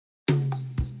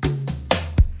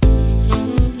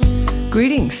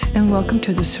Greetings and welcome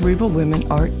to the Cerebral Women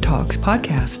Art Talks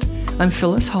podcast. I'm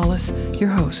Phyllis Hollis, your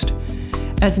host.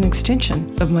 As an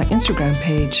extension of my Instagram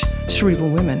page, Cerebral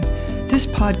Women, this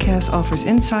podcast offers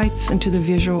insights into the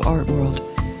visual art world.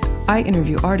 I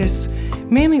interview artists,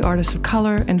 mainly artists of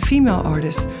color and female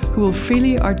artists, who will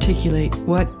freely articulate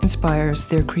what inspires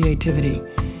their creativity.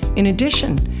 In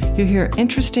addition, you'll hear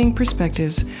interesting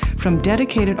perspectives from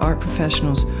dedicated art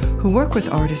professionals who work with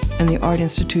artists and the art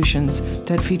institutions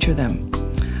that feature them.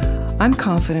 I'm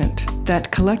confident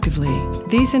that collectively,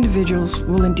 these individuals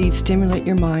will indeed stimulate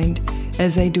your mind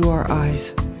as they do our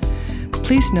eyes.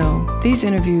 Please know these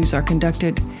interviews are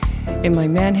conducted in my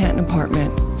Manhattan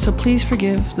apartment, so please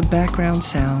forgive the background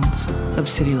sounds of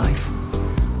city life.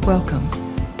 Welcome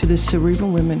to the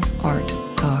Cerebral Women Art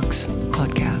Talks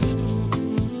podcast.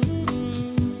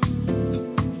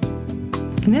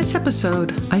 In this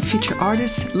episode, I feature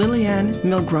artist Liliane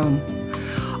Milgrom.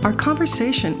 Our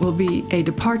conversation will be a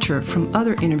departure from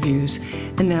other interviews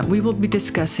in that we will be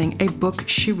discussing a book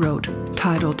she wrote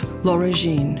titled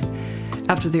L'Origine,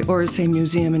 after the Orsay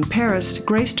Museum in Paris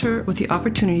graced her with the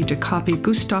opportunity to copy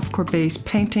Gustave Courbet's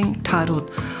painting titled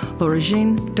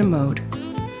L'Origine du Monde,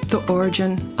 The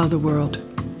Origin of the World.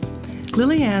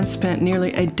 Liliane spent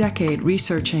nearly a decade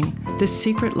researching the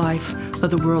secret life of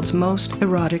the world's most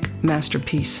erotic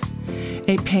masterpiece,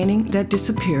 a painting that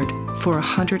disappeared for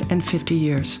 150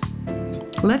 years.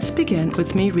 Let's begin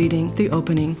with me reading the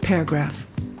opening paragraph.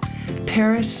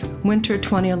 Paris, winter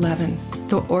 2011,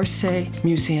 the Orsay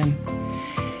Museum.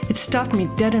 It stopped me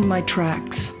dead in my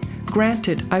tracks.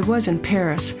 Granted, I was in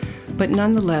Paris, but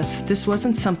nonetheless, this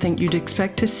wasn't something you'd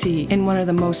expect to see in one of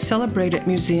the most celebrated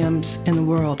museums in the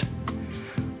world.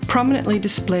 Prominently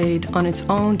displayed on its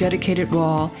own dedicated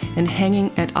wall and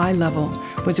hanging at eye level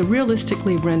was a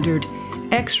realistically rendered,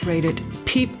 X-rated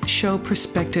peep show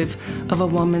perspective of a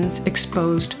woman's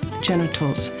exposed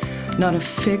genitals, not a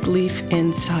fig leaf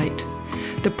in sight.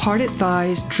 The parted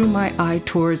thighs drew my eye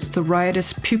towards the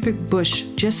riotous pubic bush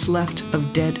just left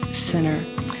of dead center.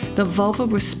 The vulva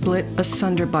was split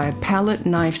asunder by a palette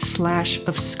knife slash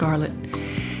of scarlet.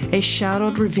 A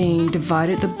shadowed ravine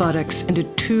divided the buttocks into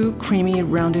two creamy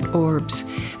rounded orbs,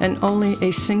 and only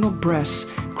a single breast,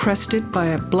 crested by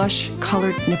a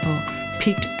blush-colored nipple,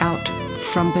 peeked out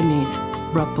from beneath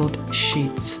rumpled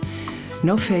sheets.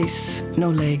 No face, no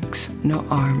legs, no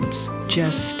arms,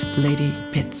 just lady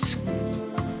bits.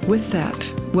 With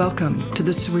that, welcome to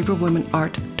the Cerebral Women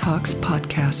Art Talks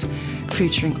podcast,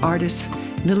 featuring artist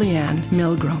Liliane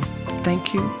Milgrom.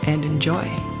 Thank you and enjoy.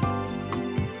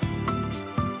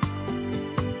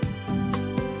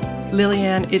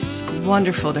 Liliane, it's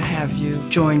wonderful to have you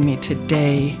join me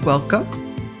today. Welcome.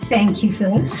 Thank you,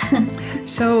 Phyllis.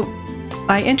 So,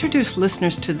 I introduced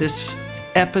listeners to this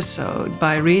episode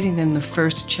by reading them the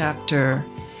first chapter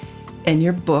in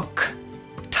your book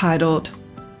titled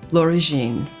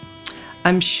L'Origine.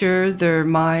 I'm sure their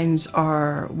minds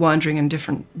are wandering in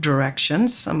different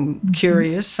directions, some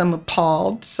curious, some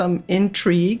appalled, some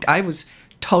intrigued. I was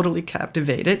totally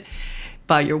captivated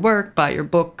by your work, by your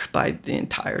book, by the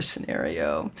entire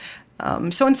scenario.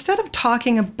 So instead of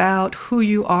talking about who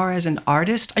you are as an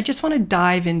artist, I just want to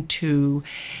dive into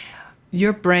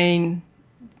your brain,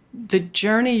 the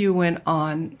journey you went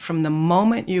on from the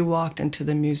moment you walked into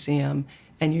the museum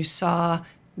and you saw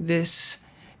this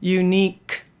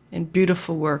unique and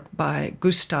beautiful work by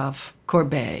Gustave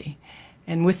Courbet.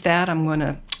 And with that, I'm going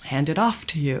to hand it off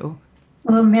to you.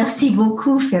 Well, merci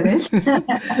beaucoup, Phyllis.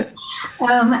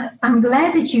 I'm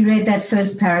glad that you read that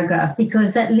first paragraph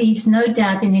because that leaves no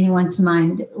doubt in anyone's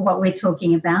mind what we're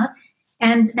talking about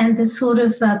and the sort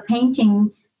of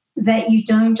painting that you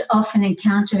don't often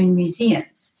encounter in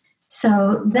museums.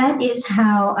 So that is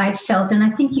how I felt. And I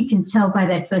think you can tell by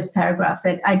that first paragraph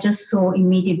that I just saw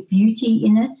immediate beauty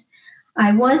in it.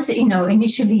 I was,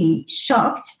 initially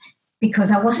shocked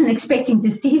because I wasn't expecting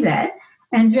to see that.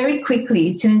 And very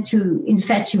quickly it turned to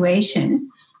infatuation.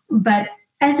 But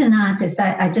as an artist,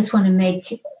 I just want to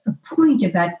make a point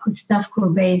about Gustave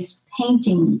Courbet's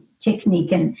painting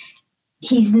technique. And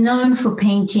he's known for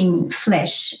painting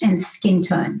flesh and skin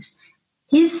tones.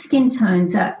 His skin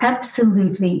tones are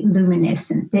absolutely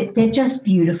luminescent. They're just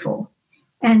beautiful.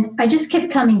 And I just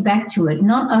kept coming back to it,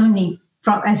 not only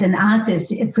as an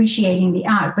artist appreciating the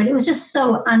art, but it was just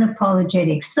so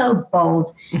unapologetic, so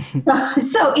bold,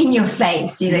 so in your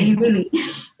face, you really.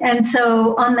 And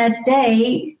so on that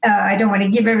day, I don't want to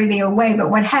give everything away, but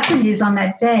what happened is on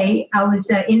that day, I was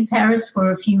in Paris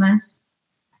for a few months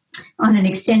on an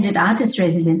extended artist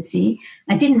residency.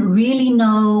 I didn't really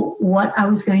know what I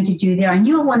was going to do there. I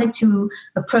knew I wanted to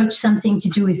approach something to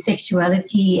do with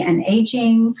sexuality and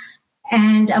aging.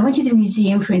 And I went to the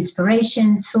museum for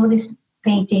inspiration, saw this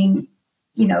painting,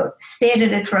 stared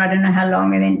at it for I don't know how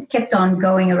long, and then kept on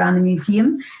going around the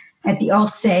museum at the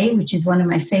Orsay, which is one of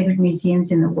my favorite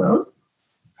museums in the world.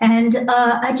 And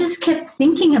I just kept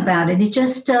thinking about it. It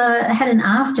just had an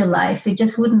afterlife. It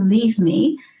just wouldn't leave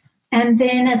me. And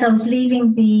then as I was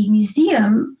leaving the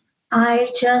museum,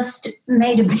 I just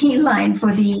made a beeline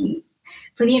for the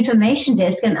information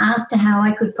desk and asked how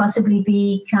I could possibly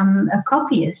become a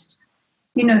copyist.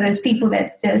 Those people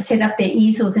that set up their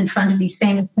easels in front of these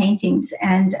famous paintings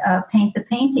and paint the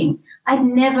painting. I'd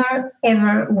never,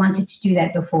 ever wanted to do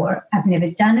that before. I've never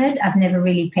done it. I've never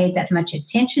really paid that much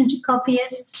attention to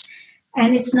copyists.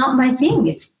 And it's not my thing.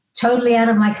 It's totally out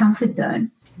of my comfort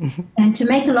zone. And to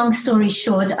make a long story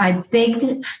short, I begged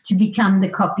to become the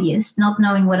copyist, not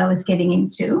knowing what I was getting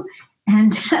into.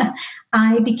 And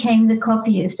I became the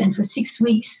copyist. And for 6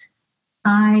 weeks,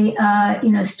 I,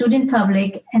 stood in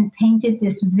public and painted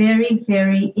this very,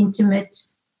 very intimate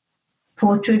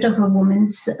portrait of a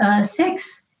woman's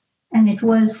sex. And it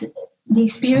was the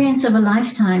experience of a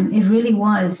lifetime. It really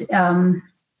was.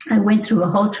 I went through a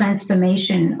whole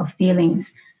transformation of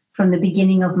feelings from the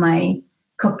beginning of my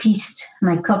copyist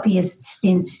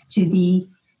stint to the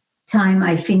time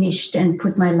I finished and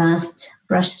put my last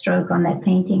brushstroke on that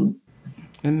painting.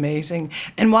 Amazing.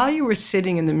 And while you were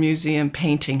sitting in the museum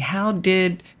painting, how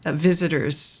did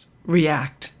visitors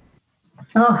react?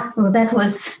 Oh, well, that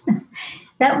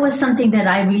was something that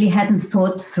I really hadn't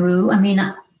thought through. I mean,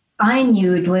 I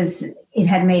knew it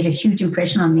had made a huge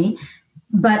impression on me,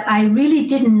 but I really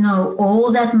didn't know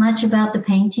all that much about the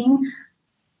painting.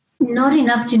 Not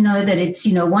enough to know that it's,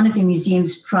 one of the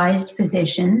museum's prized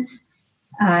possessions,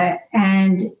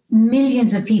 and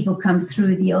millions of people come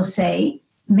through the Orsay.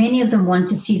 Many of them want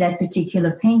to see that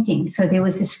particular painting. So there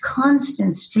was this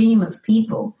constant stream of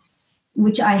people,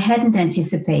 which I hadn't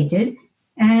anticipated.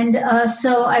 And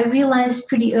so I realized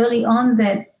pretty early on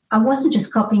that I wasn't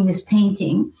just copying this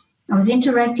painting. I was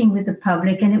interacting with the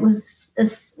public, and it was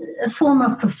a form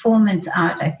of performance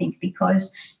art, I think,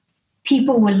 because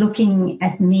people were looking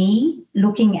at me,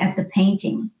 looking at the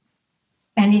painting.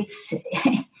 And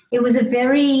it was a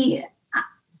very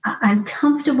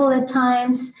uncomfortable at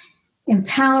times,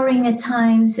 empowering at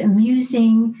times,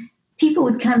 amusing. People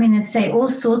would come in and say all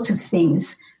sorts of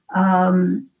things.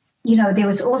 There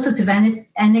was all sorts of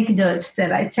anecdotes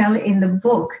that I tell in the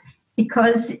book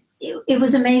because it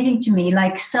was amazing to me.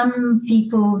 Like, some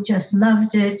people just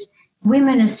loved it,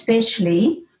 women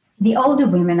especially. The older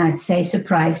women, I'd say,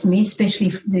 surprised me, especially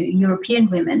the European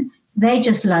women. They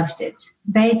just loved it.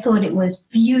 They thought it was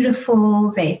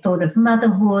beautiful. They thought of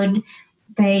motherhood.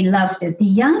 They loved it. The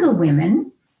younger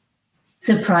women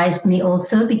surprised me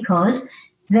also because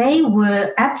they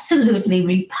were absolutely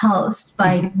repulsed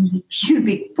by the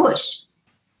pubic bush.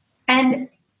 And,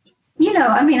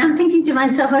 I'm thinking to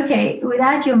myself, okay,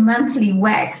 without your monthly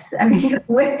wax,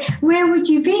 where would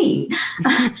you be?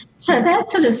 So that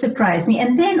sort of surprised me.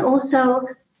 And then also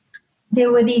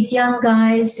there were these young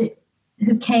guys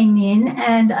who came in,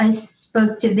 and I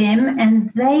spoke to them,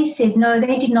 and they said, no,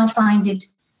 they did not find it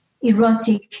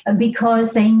erotic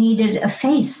because they needed a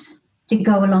face to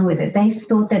go along with it. They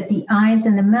thought that the eyes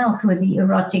and the mouth were the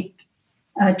erotic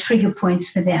trigger points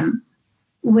for them,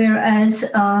 whereas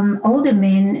older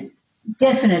men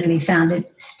definitely found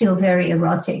it still very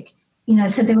erotic.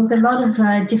 So there was a lot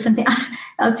of different things.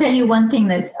 I'll tell you one thing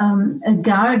that a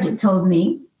guard told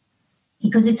me,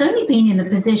 because it's only been in the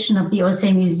possession of the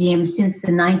Orsay Museum since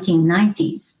the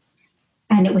 1990s,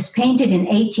 and it was painted in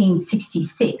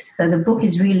 1866. So the book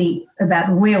is really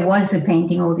about where was the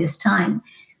painting all this time.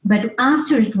 But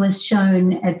after it was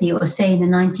shown at the Orsay in the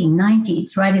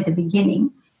 1990s, right at the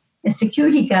beginning, a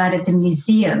security guard at the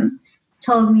museum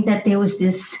told me that there was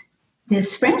this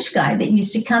French guy that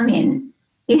used to come in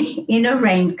a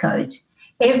raincoat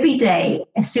every day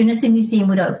as soon as the museum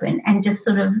would open and just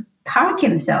sort of park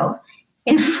himself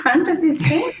in front of this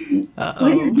painting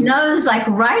with his nose like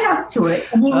right up to it.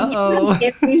 And he would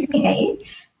every day.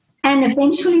 And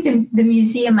eventually the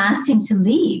museum asked him to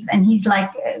leave. And he's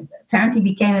apparently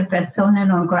became a persona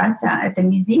non grata at the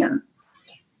museum.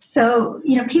 So,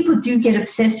 people do get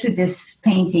obsessed with this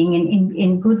painting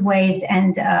in good ways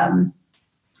and I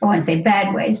won't say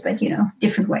bad ways, but,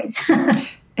 different ways.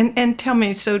 And tell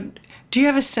me, so do you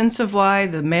have a sense of why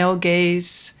the male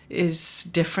gaze is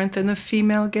different than the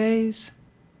female gaze?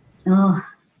 Oh,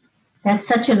 that's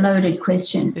such a loaded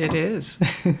question. It is.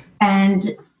 And,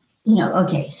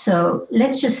 okay, so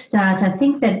let's just start. I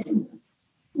think that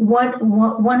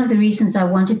one of the reasons I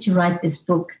wanted to write this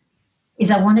book is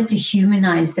I wanted to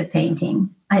humanize the painting.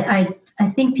 I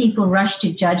think people rush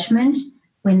to judgment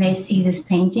when they see this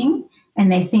painting.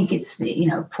 and they think it's,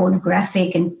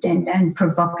 pornographic and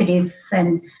provocative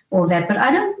and all that. But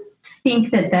I don't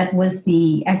think that was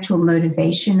the actual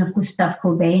motivation of Gustave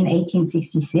Courbet in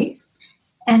 1866.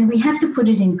 And we have to put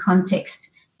it in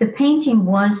context. The painting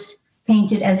was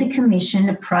painted as a commission,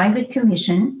 a private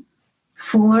commission,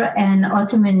 for an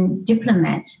Ottoman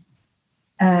diplomat,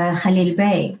 Khalil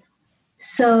Bey.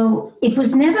 So it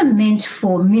was never meant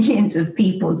for millions of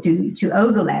people to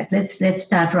ogle at. Let's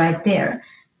start right there.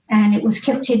 And it was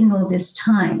kept hidden all this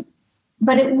time.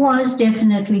 But it was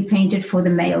definitely painted for the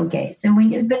male gaze.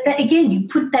 But again, you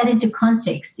put that into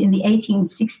context in the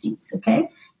 1860s, okay?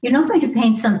 You're not going to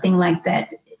paint something like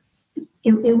that.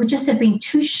 It would just have been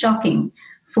too shocking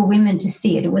for women to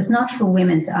see it. It was not for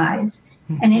women's eyes.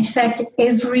 And in fact,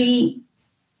 every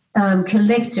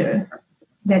collector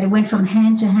that it went from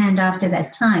hand to hand after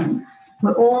that time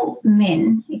were all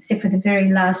men, except for the very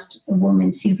last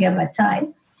woman, Sylvia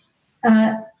Bataille.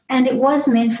 And it was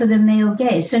meant for the male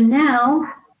gaze. So now,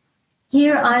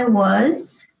 here I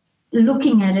was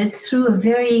looking at it through a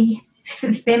very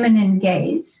feminine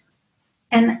gaze.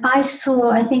 And I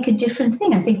saw, I think, a different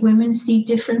thing. I think women see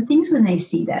different things when they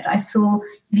see that. I saw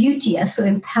beauty, I saw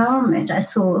empowerment, I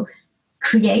saw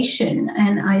creation,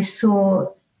 and I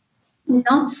saw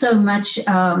not so much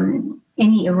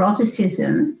any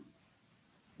eroticism,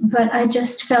 but I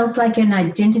just felt like an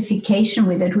identification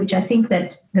with it, which I think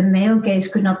that the male gaze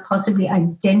could not possibly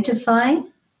identify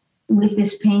with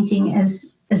this painting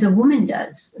as a woman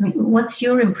does. I mean, what's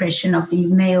your impression of the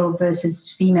male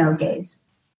versus female gaze?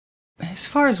 As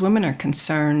far as women are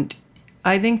concerned,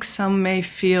 I think some may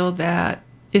feel that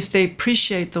if they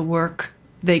appreciate the work,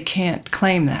 they can't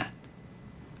claim that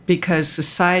because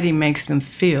society makes them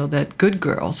feel that good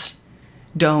girls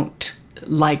don't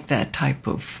like that type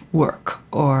of work,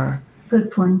 or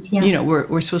good point. Yeah,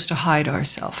 we're supposed to hide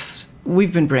ourselves.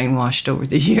 We've been brainwashed over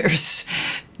the years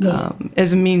yes.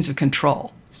 As a means of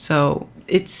control. So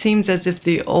it seems as if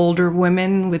the older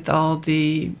women, with all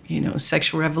the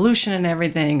sexual revolution and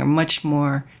everything, are much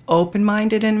more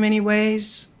open-minded in many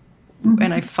ways. Mm-hmm.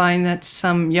 And I find that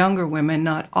some younger women,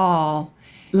 not all,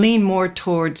 lean more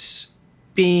towards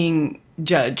being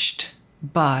judged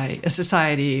by a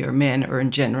society or men or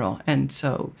in general, and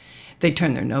so they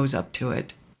turn their nose up to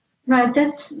it. Right,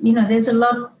 that's, there's a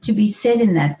lot to be said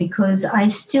in that, because I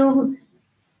still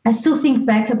think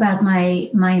back about my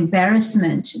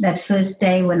embarrassment that first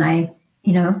day when I,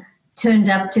 turned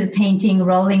up to the painting,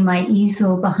 rolling my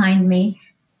easel behind me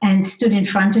and stood in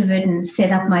front of it and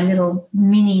set up my little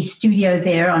mini studio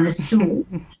there on a stool.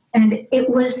 And it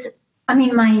was,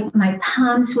 my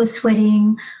palms were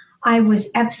sweating. I was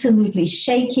absolutely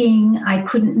shaking. I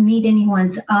couldn't meet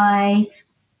anyone's eye.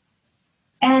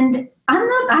 And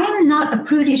I am not a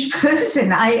prudish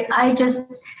person. I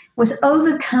just was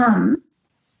overcome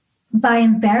by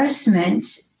embarrassment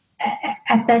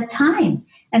at that time.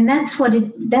 And that's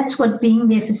what being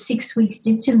there for 6 weeks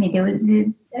did to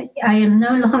me. I am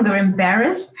no longer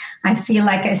embarrassed. I feel,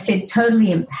 like I said,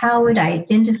 totally empowered. I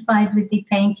identified with the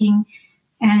painting,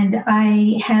 and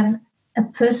I have a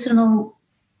personal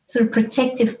sort of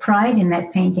protective pride in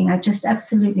that painting. I just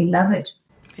absolutely love it.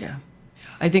 Yeah.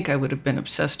 I think I would have been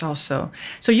obsessed also.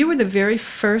 So you were the very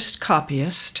first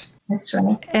copyist. That's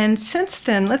right. And since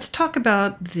then, let's talk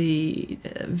about the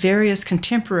various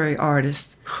contemporary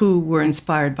artists who were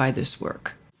inspired by this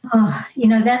work. Oh,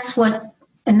 that's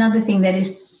another thing that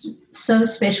is so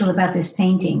special about this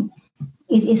painting.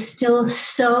 It is still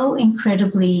so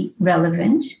incredibly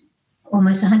relevant,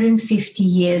 almost 150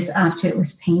 years after it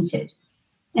was painted.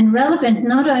 And relevant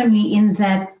not only in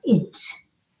that it,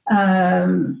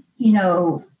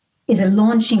 is a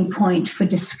launching point for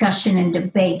discussion and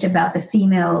debate about the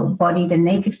female body, the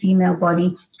naked female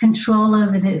body, control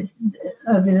over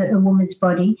a woman's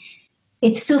body.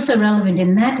 It's still so relevant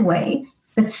in that way.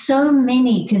 But so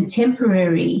many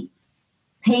contemporary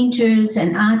painters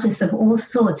and artists of all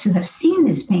sorts who have seen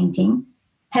this painting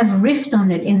have riffed on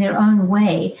it in their own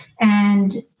way.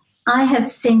 And I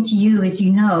have sent you, as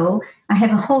you know, I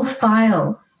have a whole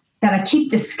file that I keep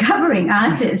discovering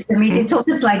artists. It's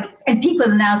almost like, and people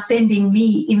are now sending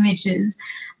me images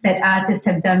that artists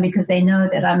have done because they know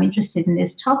that I'm interested in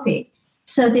this topic.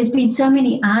 So there's been so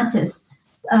many artists.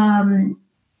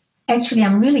 Actually,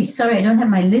 I'm really sorry, I don't have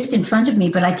my list in front of me,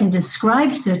 but I can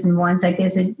describe certain ones. Like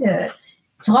there's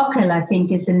Trockel, I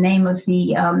think, is the name of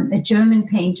a German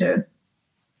painter.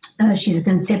 She's a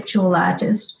conceptual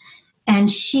artist.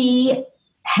 And she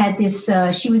had this,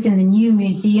 she was in the New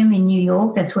Museum in New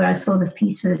York. That's where I saw the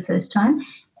piece for the first time.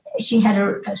 She had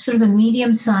a sort of a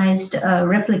medium-sized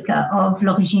replica of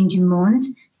L'Origine du Monde,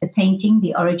 the painting,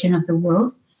 The Origin of the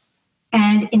World.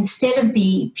 And instead of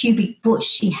the pubic bush,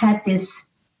 she had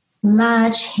this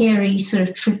large, hairy sort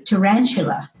of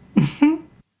tarantula.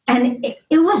 And it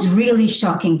was really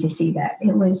shocking to see that.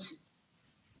 It was,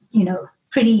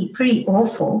 pretty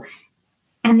awful.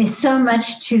 And there's so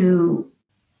much to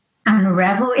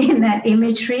unravel in that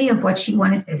imagery of what she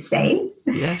wanted to say.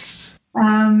 Yes.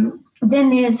 Then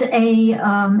there's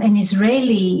an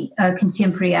Israeli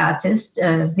contemporary artist,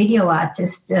 video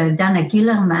artist, Dana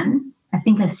Gillerman. I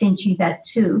think I sent you that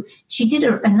too. She did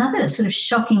another sort of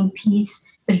shocking piece,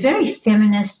 but very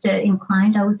feminist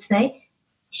inclined, I would say.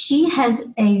 She has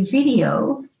a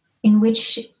video in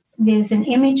which there's an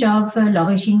image of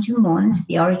L'Origine du Monde,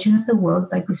 The Origin of the World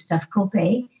by Gustave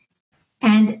Courbet.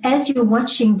 And as you're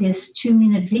watching this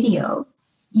 2-minute video,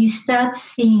 you start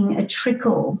seeing a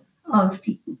trickle of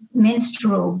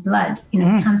menstrual blood,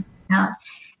 coming out.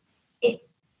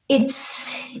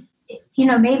 It's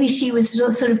maybe she was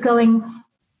sort of going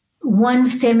one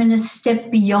feminist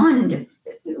step beyond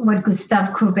what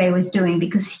Gustave Courbet was doing,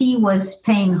 because he was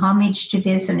paying homage to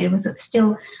this and it was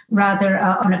still rather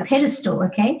on a pedestal,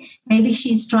 okay? Maybe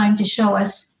she's trying to show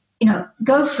us,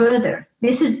 go further.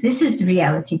 This is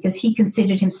reality, because he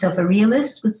considered himself a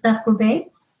realist, Gustave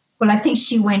Courbet. Well, I think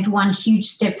she went one huge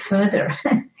step further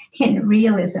in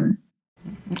realism.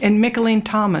 And Mickalene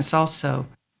Thomas also.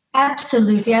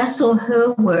 Absolutely. I saw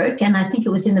her work, and I think it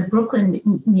was in the Brooklyn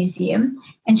Museum,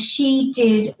 and she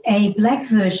did a black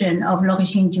version of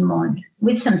L'Origine du Monde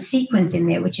with some sequins in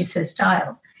there, which is her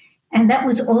style. And that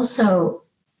was also,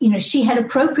 she had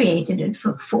appropriated it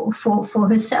for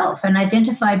herself and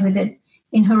identified with it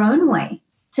in her own way.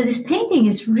 So this painting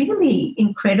is really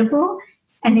incredible,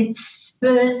 and it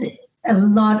spurs a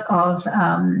lot of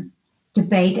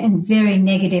debate and very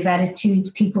negative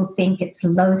attitudes. People think it's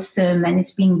loathsome and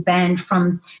it's being banned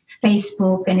from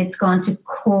Facebook and it's gone to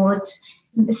court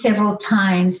several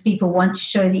times. People want to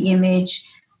show the image.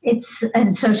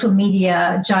 And social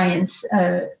media giants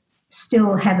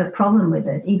still have a problem with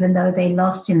it, even though they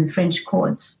lost in the French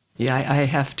courts. Yeah, I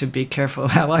have to be careful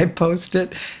how I post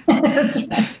it. That's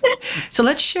right. So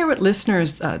let's share with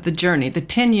listeners the journey, the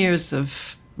 10 years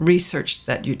of research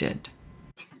that you did.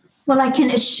 Well, I can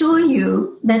assure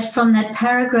you that from that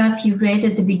paragraph you read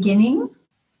at the beginning,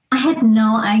 I had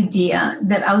no idea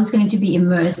that I was going to be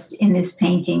immersed in this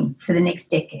painting for the next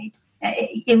decade.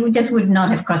 It just would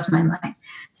not have crossed my mind.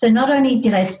 So not only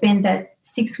did I spend that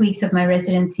 6 weeks of my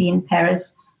residency in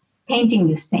Paris painting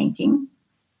this painting,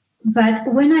 but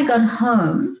when I got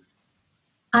home,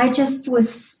 I just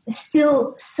was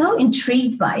still so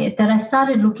intrigued by it that I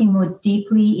started looking more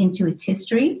deeply into its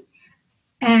history.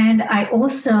 And I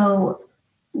also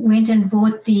went and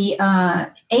bought the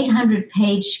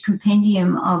 800-page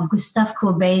compendium of Gustave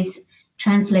Courbet's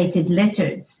translated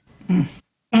letters.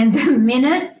 And the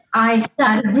minute I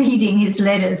started reading his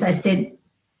letters, I said,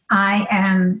 I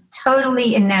am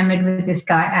totally enamored with this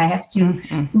guy. I have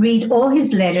to read all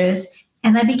his letters.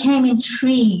 And I became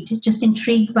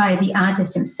intrigued by the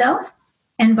artist himself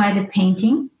and by the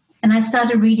painting. And I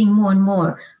started reading more and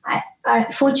more.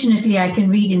 Fortunately, I can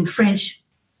read in French,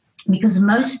 because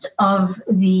most of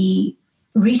the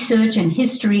research and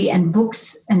history and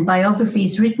books and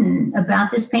biographies written about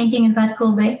this painting and about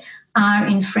Courbet are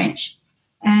in French.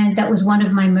 And that was one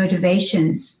of my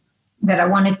motivations, that I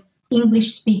wanted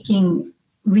English-speaking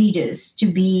readers to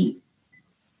be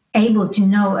able to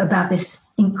know about this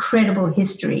incredible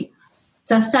history.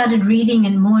 So I started reading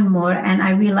and more, and I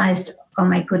realized, oh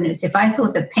my goodness, if I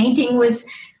thought the painting was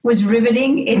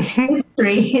riveting, its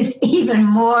history is even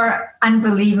more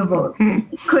unbelievable.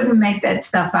 Couldn't make that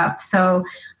stuff up. So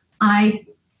I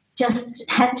just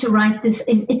had to write this.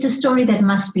 It's a story that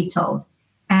must be told.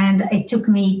 And it took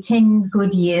me 10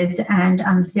 good years, and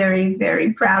I'm very,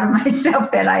 very proud of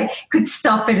myself that I could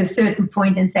stop at a certain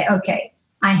point and say, okay,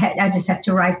 I just have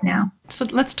to write now. So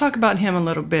let's talk about him a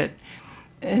little bit.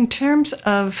 In terms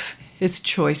of his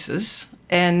choices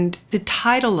and the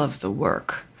title of the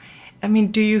work, I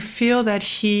mean, do you feel that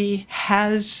he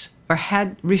has or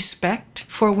had respect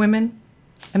for women?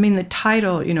 I mean, the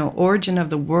title, Origin of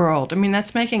the World, I mean,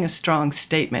 that's making a strong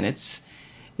statement.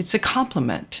 It's a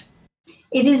compliment.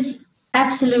 It is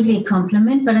absolutely a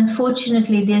compliment, but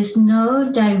unfortunately, there's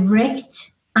no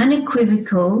direct,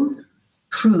 unequivocal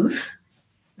proof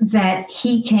that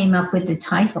he came up with the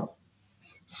title.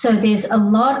 So there's a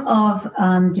lot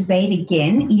of debate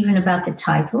again, even about the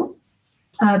title.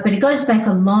 But it goes back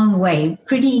a long way,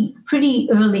 pretty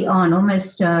early on,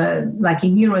 almost like a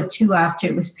year or two after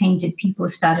it was painted, people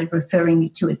started referring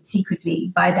to it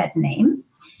secretly by that name.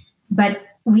 But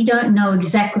we don't know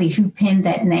exactly who penned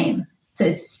that name. So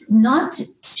it's not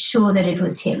sure that it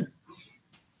was him.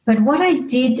 But what I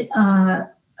did,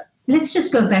 let's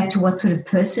just go back to what sort of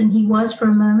person he was for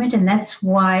a moment. And that's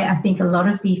why I think a lot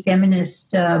of the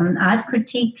feminist art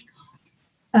critique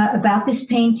about this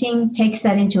painting takes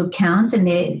that into account.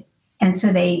 And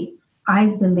so they, I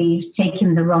believe, take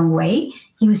him the wrong way.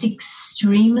 He was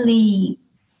extremely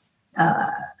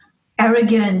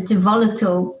arrogant,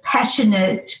 volatile,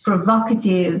 passionate,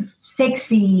 provocative,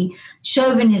 sexy,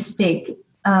 chauvinistic,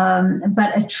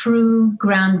 but a true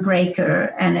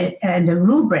groundbreaker and a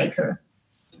rule breaker.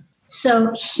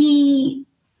 So he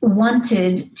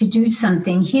wanted to do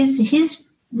something. His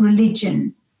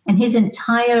religion and his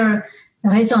entire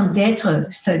raison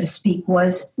d'etre, so to speak,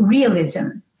 was realism.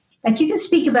 Like, you can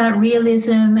speak about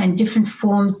realism and different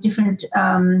forms, different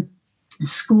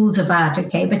schools of art,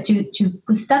 okay? But to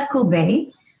Gustave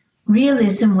Courbet,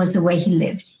 realism was the way he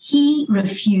lived. He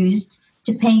refused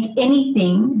to paint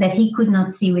anything that he could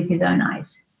not see with his own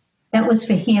eyes. That was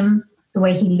for him the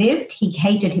way he lived. He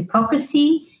hated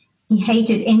hypocrisy. He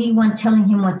hated anyone telling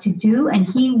him what to do. And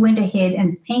he went ahead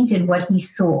and painted what he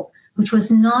saw, which was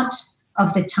not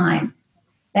of the time.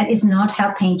 That is not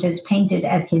how painters painted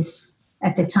at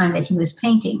the time that he was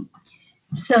painting.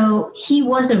 So he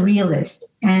was a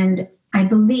realist. And I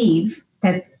believe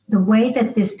that the way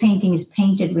that this painting is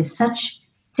painted with such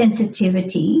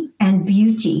sensitivity and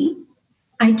beauty,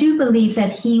 I do believe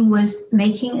that he was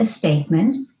making a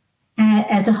statement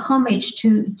as a homage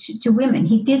to women.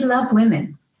 He did love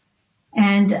women.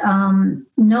 And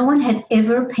no one had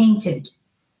ever painted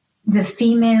the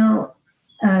female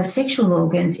sexual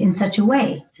organs in such a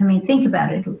way. I mean, think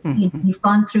about it. Mm-hmm. You've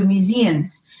gone through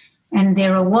museums and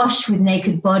they're awash with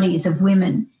naked bodies of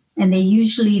women. And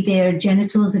usually their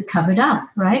genitals are covered up,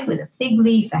 right, with a fig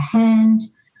leaf, a hand,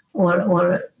 or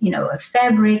a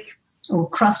fabric, or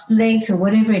crossed legs, or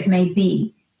whatever it may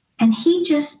be. And he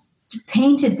just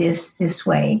painted this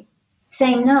way,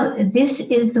 saying, no, this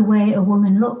is the way a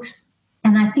woman looks.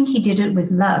 And I think he did it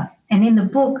with love. And in the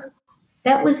book,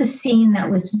 that was a scene that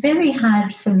was very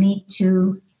hard for me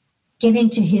to get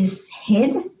into his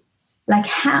head. Like,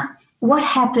 what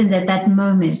happened at that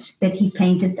moment that he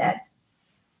painted that?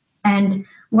 And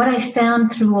what I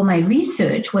found through all my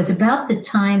research was about the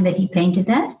time that he painted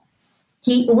that.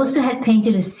 He also had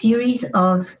painted a series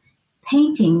of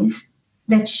paintings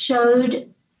that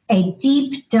showed a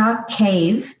deep, dark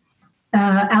cave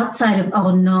outside of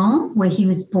Ornans, where he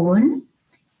was born,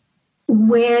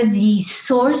 where the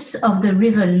source of the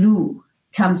river Lou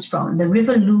comes from. The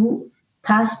river Lou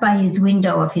passed by his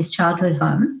window of his childhood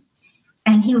home,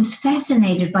 and he was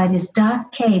fascinated by this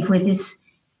dark cave where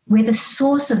the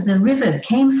source of the river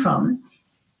came from.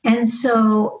 And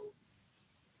so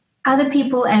other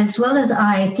people, as well as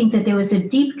I think that there was a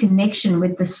deep connection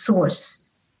with the source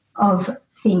of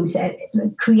things,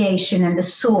 creation, and the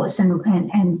source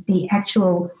and the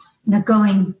actual,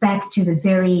 going back to the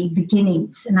very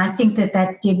beginnings. And I think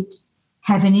that did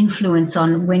have an influence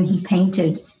on when he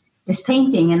painted this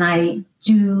painting. And I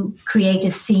do create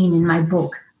a scene in my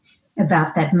book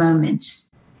about that moment.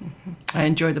 Mm-hmm. I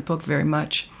enjoy the book very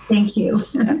much. Thank you.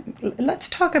 Let's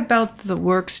talk about the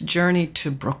work's journey to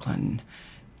Brooklyn,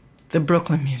 the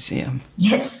Brooklyn Museum.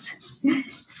 Yes.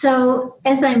 So,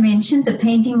 as I mentioned, the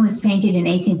painting was painted in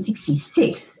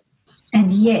 1866,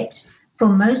 and yet for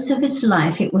most of its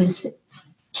life, it was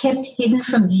kept hidden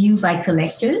from view by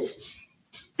collectors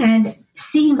and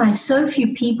seen by so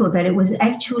few people that it was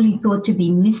actually thought to be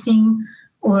missing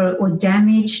or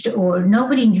damaged, or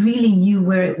nobody really knew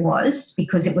where it was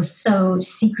because it was so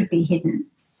secretly hidden.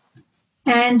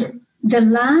 And the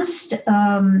last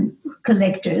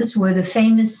collectors were the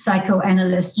famous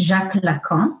psychoanalyst Jacques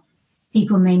Lacan.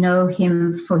 People may know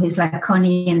him for his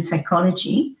Lacanian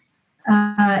psychology.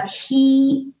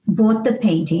 He bought the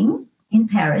painting in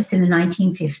Paris in the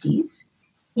 1950s.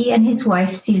 He and his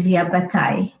wife, Sylvia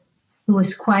Bataille, who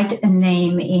was quite a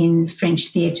name in French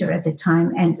theater at the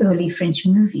time and early French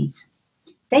movies.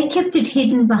 They kept it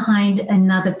hidden behind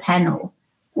another panel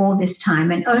all this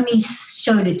time and only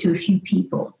showed it to a few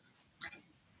people.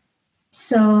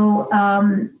 So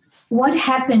what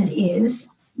happened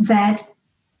is that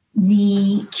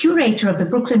the curator of the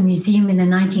Brooklyn Museum in the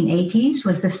 1980s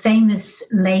was the famous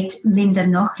late Linda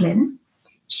Nochlin.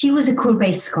 She was a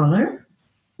Courbet scholar,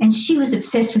 and she was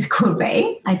obsessed with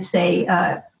Courbet, I'd say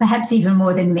perhaps even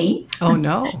more than me. Oh,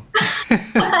 no.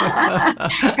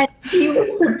 And she was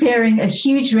preparing a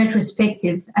huge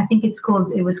retrospective. I think it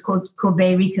was called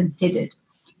Courbet Reconsidered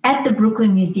at the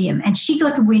Brooklyn Museum. And she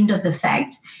got wind of the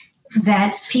fact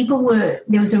that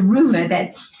there was a rumor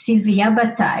that Sylvia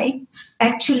Bataille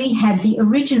actually had the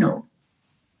original.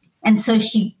 And so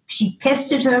she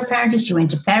pestered her, apparently. She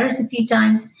went to Paris a few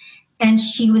times. And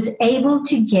she was able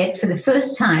to get, for the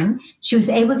first time, she was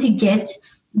able to get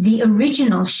the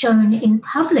original shown in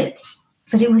public.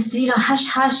 But it was, hush,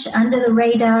 hush, under the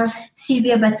radar.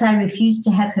 Sylvia Bataille refused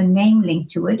to have her name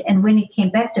linked to it. And when it came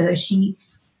back to her, she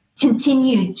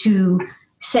continued to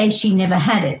say she never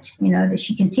had it, that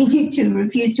she continued to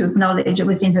refuse to acknowledge it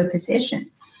was in her possession.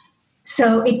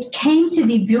 So it came to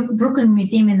the Brooklyn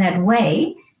Museum in that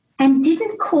way and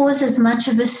didn't cause as much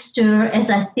of a stir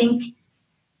as I think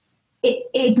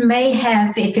it may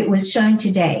have if it was shown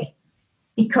today,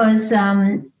 because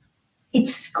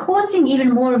it's causing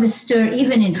even more of a stir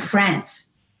even in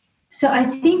France. So I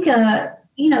think,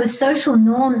 social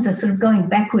norms are sort of going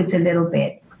backwards a little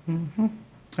bit. Mm-hmm.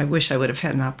 I wish I would have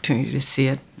had an opportunity to see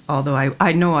it, although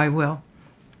I know I will.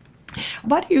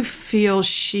 Why do you feel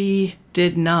she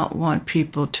did not want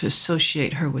people to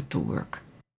associate her with the work?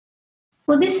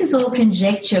 Well, this is all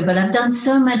conjecture, but I've done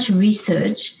so much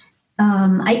research.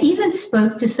 I even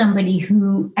spoke to somebody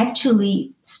who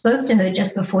actually spoke to her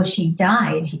just before she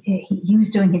died. He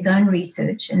was doing his own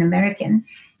research, an American,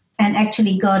 and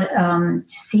actually got to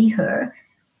see her.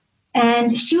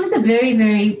 And she was a very,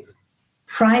 very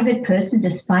private person,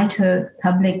 despite her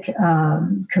public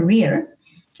career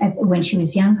when she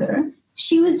was younger.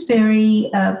 She was very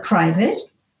private.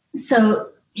 So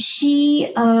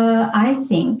she, I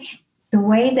think, the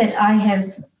way that I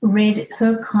have read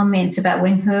her comments about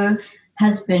when her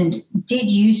husband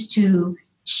did used to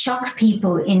shock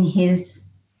people in his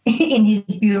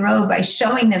bureau by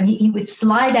showing them, he would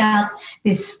slide out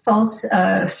this false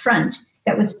front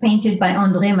that was painted by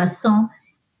André Masson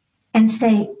and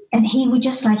say, and he would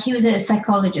just he was a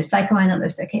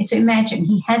psychoanalyst, okay? So imagine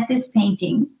he had this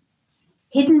painting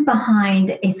hidden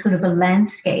behind a sort of a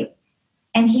landscape,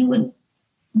 and he would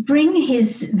bring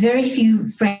his very few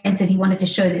friends that he wanted to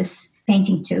show this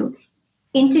painting to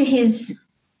into his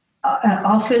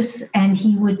office, and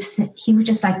he would just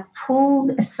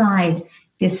pull aside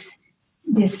this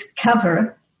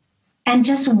cover and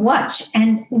just watch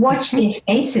their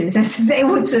faces as they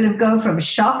would sort of go from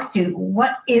shock to,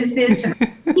 what is this?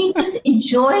 He just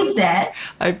enjoyed that.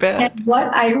 I bet. And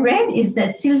what I read is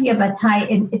that Sylvia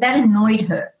Bataille, that annoyed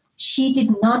her. She did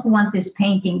not want this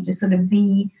painting to sort of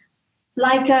be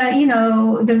like,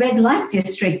 the red light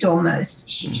district almost.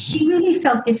 She really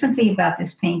felt differently about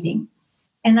this painting.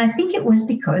 And I think it was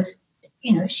because,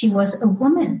 she was a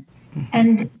woman. Mm-hmm.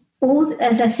 And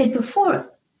as I said before,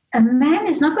 a man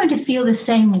is not going to feel the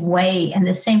same way and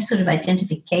the same sort of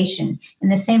identification and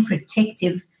the same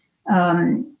protective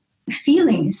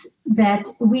feelings that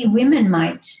we women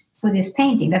might for this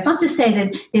painting. That's not to say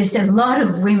that there's a lot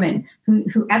of women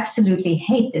who absolutely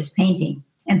hate this painting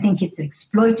and think it's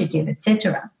exploitative,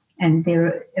 etc., and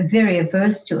they're very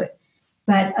averse to it.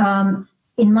 But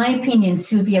in my opinion,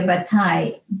 Sylvia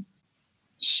Bataille,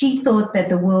 she thought that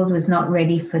the world was not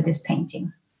ready for this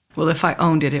painting. Well, if I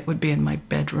owned it, it would be in my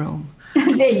bedroom.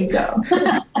 There you go.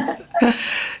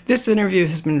 This interview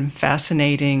has been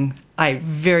fascinating. I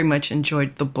very much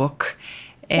enjoyed the book,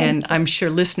 and I'm sure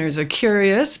listeners are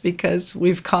curious because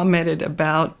we've commented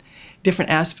about different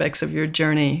aspects of your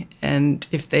journey, and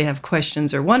if they have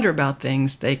questions or wonder about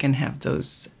things, they can have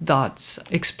those thoughts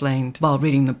explained while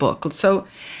reading the book. So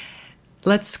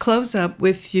let's close up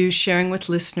with you sharing with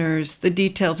listeners the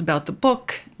details about the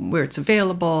book, where it's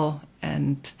available,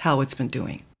 and how it's been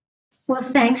doing. Well,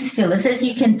 thanks, Phyllis. As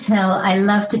you can tell, I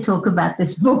love to talk about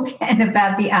this book and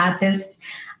about the artist.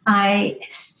 My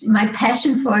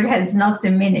passion for it has not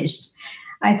diminished.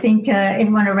 I think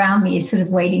everyone around me is sort of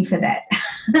waiting for that.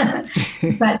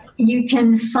 But you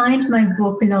can find my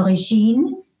book,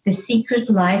 L'Origine, The Secret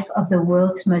Life of the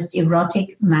World's Most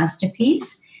Erotic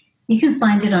Masterpiece. You can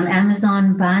find it on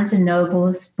Amazon, Barnes &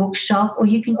 Noble's bookshop, or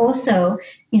you can also,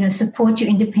 support your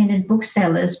independent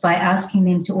booksellers by asking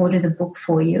them to order the book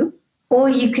for you. Or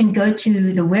you can go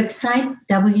to the website,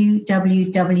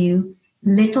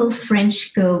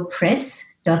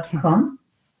 www.littlefrenchgirlpress.com.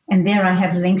 And there I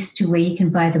have links to where you can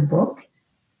buy the book.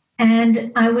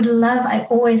 And I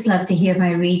always love to hear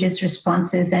my readers'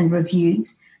 responses and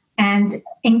reviews, and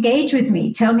engage with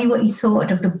me. Tell me what you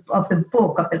thought of the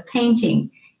book, of the painting.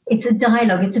 It's a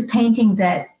dialogue. It's a painting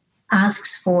that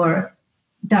asks for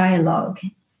dialogue,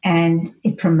 and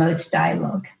it promotes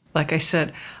dialogue. Like I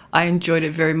said, I enjoyed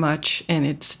it very much, and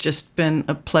it's just been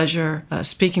a pleasure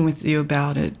speaking with you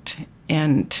about it.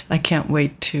 And I can't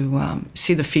wait to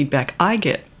see the feedback I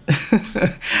get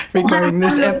regarding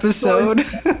this episode.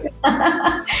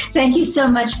 Thank you so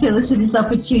much, Phyllis, for this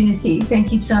opportunity.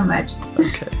 Thank you so much.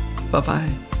 Okay. Bye-bye.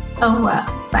 Au revoir.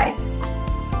 Bye.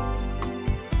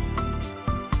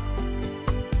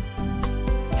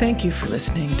 Thank you for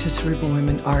listening to Cerebral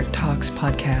Women Art Talks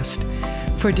podcast.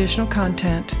 For additional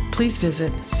content, please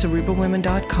visit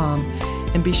cerebralwomen.com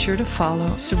and be sure to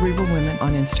follow Cerebral Women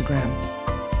on Instagram.